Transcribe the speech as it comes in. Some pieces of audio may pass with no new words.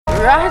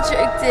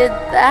Roger did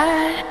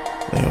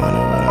that. They wonder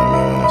what I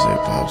mean when I say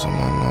pops on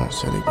my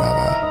nose. Chilli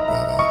Bobba.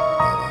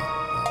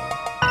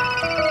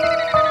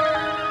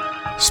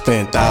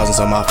 Spent thousands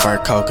on my fur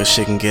coat, cause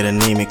shit can get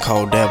anemic.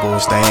 Cold devil,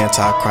 it's the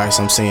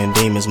antichrist. I'm seeing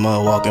demons,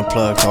 mud walking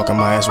plug, talking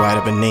my ass right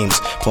up in Nemus.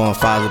 Pouring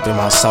fires up in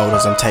my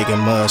sodas, I'm taking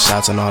mud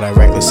shots and all that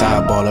reckless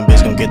eyeballing.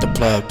 Bitch gon' get the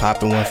plug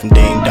popping, went from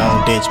ding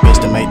dong ditch bitch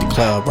to make the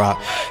club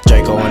rock.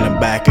 DrakeO in the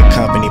back,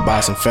 accompanied by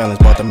some felons.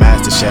 Bought the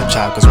master chef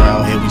chop, cause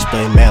round here we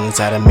split melons.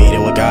 Had a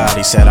meeting with God,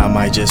 he said I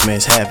might just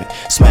miss heaven.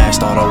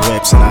 Smashed all the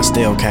whips and I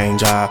still can't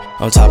drive.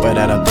 On top of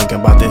that, I'm thinking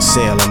about this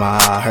seal in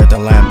my eye. Heard the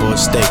lamp would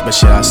stick, but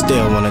shit, I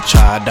still wanna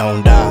try,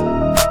 don't die.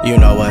 You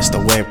know us, the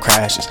web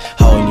crashes.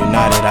 Holding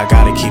united, I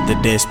gotta keep the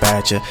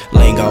dispatcher.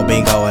 Lingo,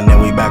 bingo, and then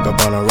we back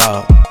up on the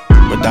road.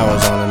 But that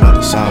was on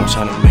another song. I'm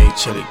tryna make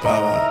Chilli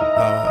Bobba.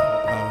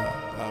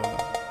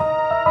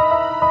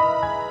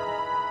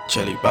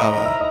 Chilli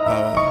Bobba.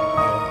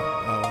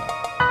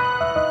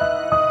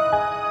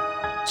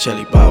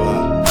 Chilli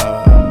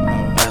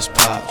Bobba. That's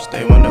pops.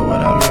 They wonder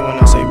what I mean when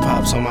I say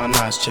pops on my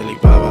knots. Chilli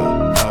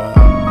Bobba.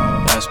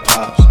 That's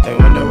pops. They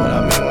wonder what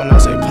I mean when I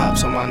say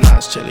pops on my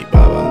knots. Chilli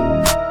Bobba.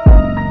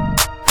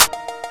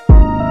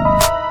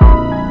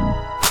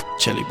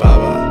 Chilli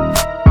Bobba.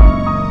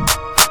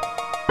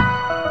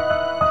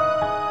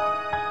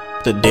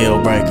 The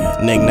deal breaker,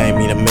 nickname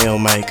me the meal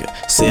maker.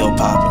 Seal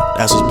popper,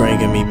 that's what's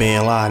bringing me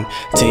being lying.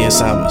 10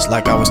 summers,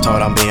 like I was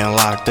told I'm being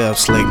locked up.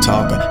 Slick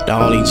talker, the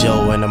only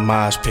Joe in the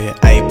mosh pit.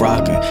 Abe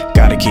rocker,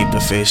 gotta keep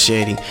the fish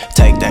shitty.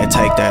 Take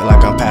that,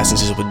 like I'm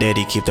passengers with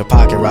Diddy. Keep the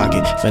pocket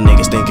rocket, for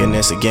niggas thinking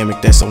it's a gimmick.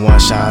 That's a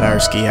one-shot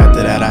Ersky.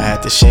 After that I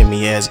had to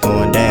shimmy, yeah, it's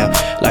going down.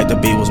 Like the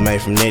beat was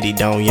made from Nitty.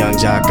 Don't young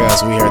jock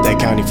us, we heard that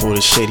county food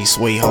is shitty,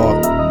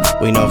 sweetheart.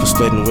 We know for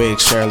splitting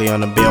wigs, Shirley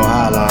on the bill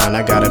hotline.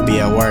 I gotta be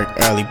at work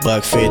early,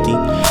 $1.50.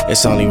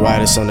 It's only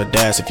right, it's on the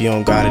desk. If you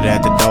don't got it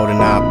at the door,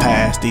 then I'll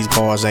pass. These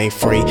bars ain't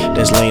free,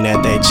 just lean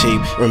at that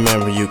cheap.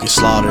 Remember, you get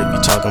slaughtered if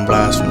you talking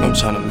blasphemy. I'm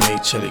tryna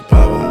make Chilli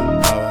Bobba.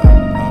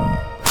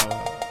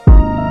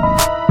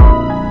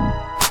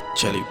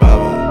 Chilli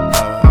Bobba.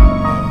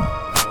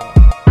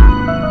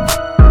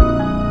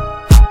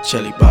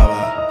 Chilli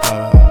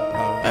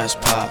Bobba. That's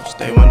pops.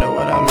 They wonder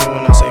what I mean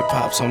when I say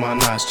pops on my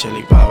knots.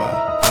 Chilli Bobba.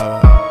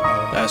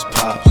 That's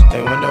pops.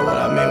 They wonder what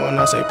I mean when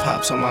I say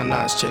pops on my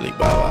knots. Chilli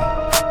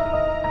Bobba.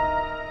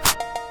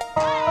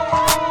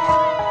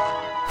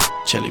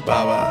 Chilli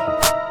Bobba.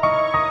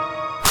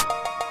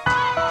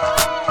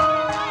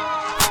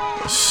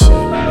 Shit,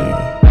 nigga.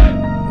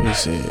 You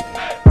see it.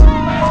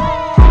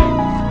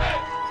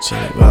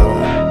 Chilli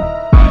Bobba.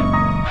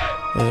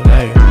 It's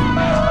regular.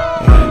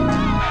 Yeah.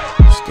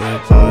 Still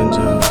pouring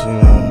juice, you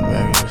know,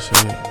 regular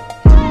shit.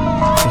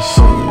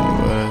 Shit,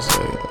 what I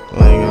say?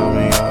 Lingo,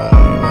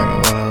 back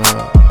up on the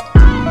road.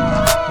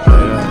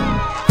 Like that.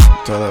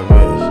 Tell that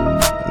bitch.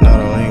 Know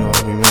the lingo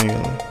be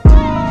mingling.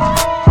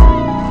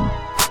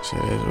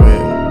 Shit is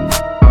real.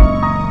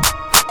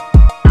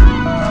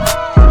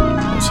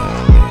 I'm trying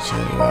to make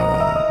Chilli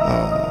Bobba.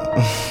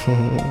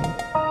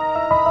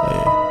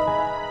 Yeah.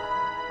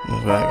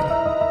 It's regular.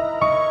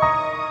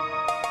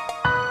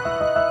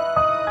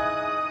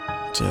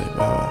 Chilli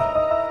Bobba.